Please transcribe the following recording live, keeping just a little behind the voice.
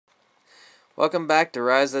Welcome back to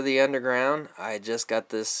Rise of the Underground. I just got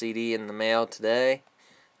this CD in the mail today.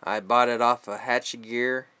 I bought it off of Hatchet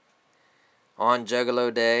Gear on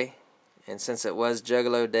Juggalo Day. And since it was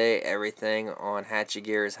Juggalo Day, everything on Hatchet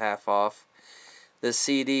Gear is half off. This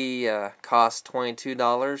CD cost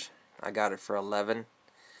 $22. I got it for $11.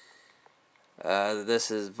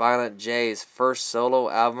 This is Violent J's first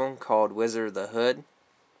solo album called Wizard of the Hood.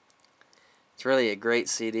 It's really a great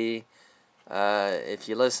CD. If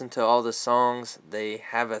you listen to all the songs, they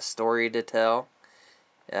have a story to tell.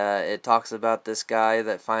 It talks about this guy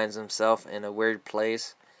that finds himself in a weird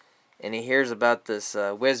place, and he hears about this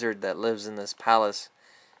wizard that lives in this palace,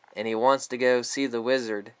 and he wants to go see the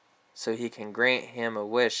wizard so he can grant him a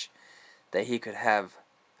wish that he could have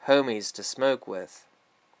homies to smoke with.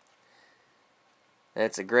 And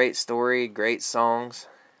it's a great story, great songs.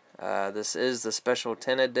 This is the Special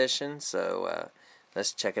 10 edition, so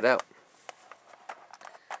let's check it out.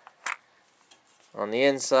 On the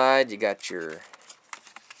inside, you got your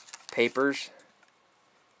papers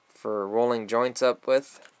for rolling joints up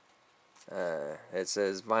with. It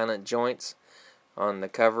says Violent Joints on the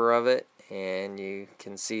cover of it, and you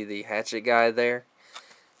can see the hatchet guy there.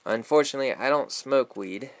 Unfortunately, I don't smoke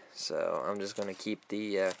weed, so I'm just going to keep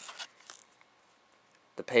the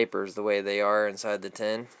papers the way they are inside the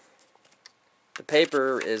tin. The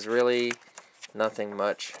paper is really nothing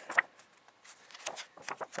much.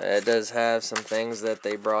 It does have some things that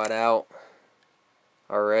they brought out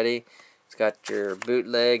already. It's got your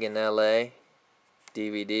bootleg in LA,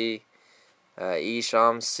 DVD,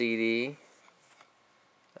 Esham CD,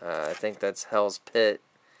 I think that's Hell's Pit,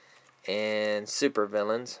 and Super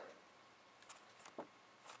Villains.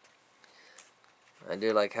 I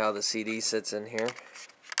do like how the CD sits in here.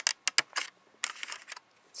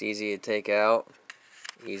 It's easy to take out,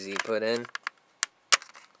 easy to put in.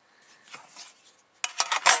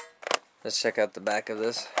 Let's check out the back of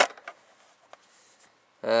this.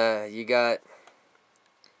 You got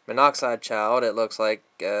Monoxide Child, it looks like,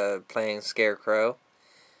 playing Scarecrow.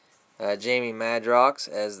 Jamie Madrox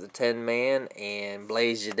as the Tin Man, and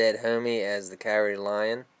Blaze Ya Dead Homie as the Cowardly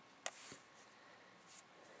Lion.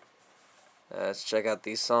 Let's check out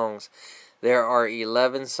these songs. There are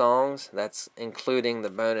 11 songs, that's including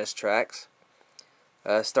the bonus tracks.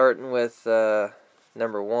 Starting with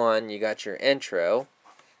number 1, you got your intro.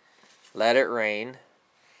 Let It Rain,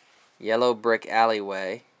 Yellow Brick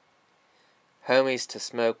Alleyway, Homies to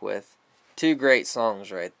Smoke With. 2 great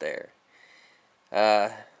songs right there.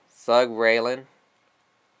 Thug Raylan,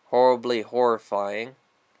 Horribly Horrifying,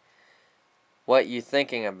 What You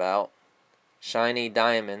Thinking About, Shiny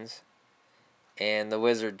Diamonds, and The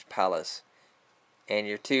Wizard's Palace. And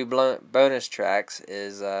your 2 bonus tracks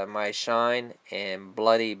is My Shine and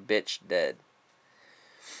Bloody Bitch Dead.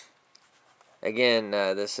 Again,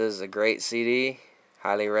 this is a great CD.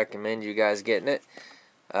 Highly recommend you guys getting it.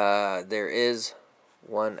 There is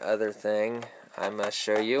one other thing I must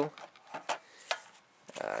show you.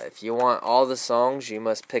 If you want all the songs, you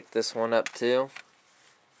must pick this one up too.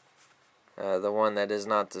 The one that is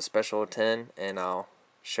not the Special 10, and I'll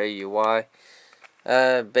show you why.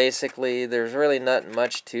 Basically, there's really not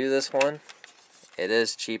much to this one. It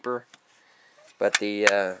is cheaper. But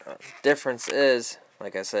the difference is,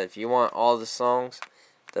 like I said, if you want all the songs,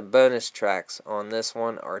 the bonus tracks on this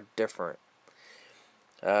one are different.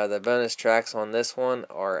 The bonus tracks on this one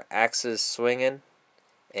are Axes Swingin'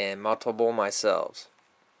 and Multiple Myselves.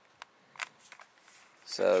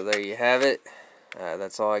 So there you have it.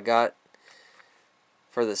 That's all I got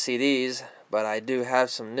for the CDs, but I do have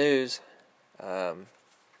some news.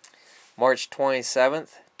 March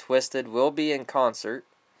 27th, Twisted will be in concert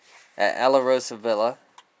at La Rosa Villa.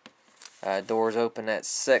 Doors open at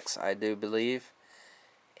 6, I do believe.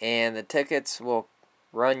 And the tickets will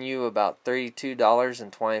run you about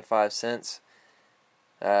 $32.25.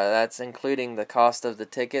 That's including the cost of the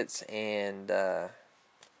tickets and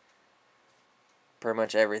pretty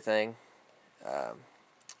much everything.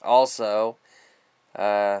 Also,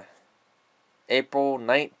 April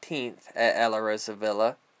 19th at La Rosa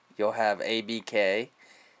Villa, you'll have ABK.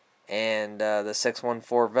 And the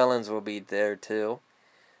 614 Villains will be there too.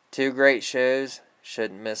 2 great shows.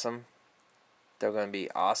 Shouldn't miss them. They're going to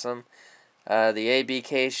be awesome. The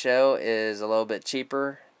ABK show is a little bit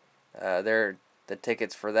cheaper. The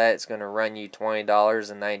tickets for that, it's going to run you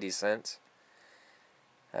 $20.90.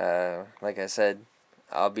 Like I said,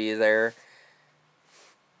 I'll be there.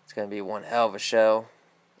 It's going to be one hell of a show.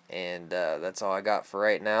 And that's all I got for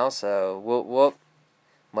right now. So, whoop whoop.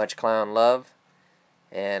 Much clown love.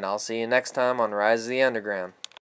 And I'll see you next time on Rise of the Underground.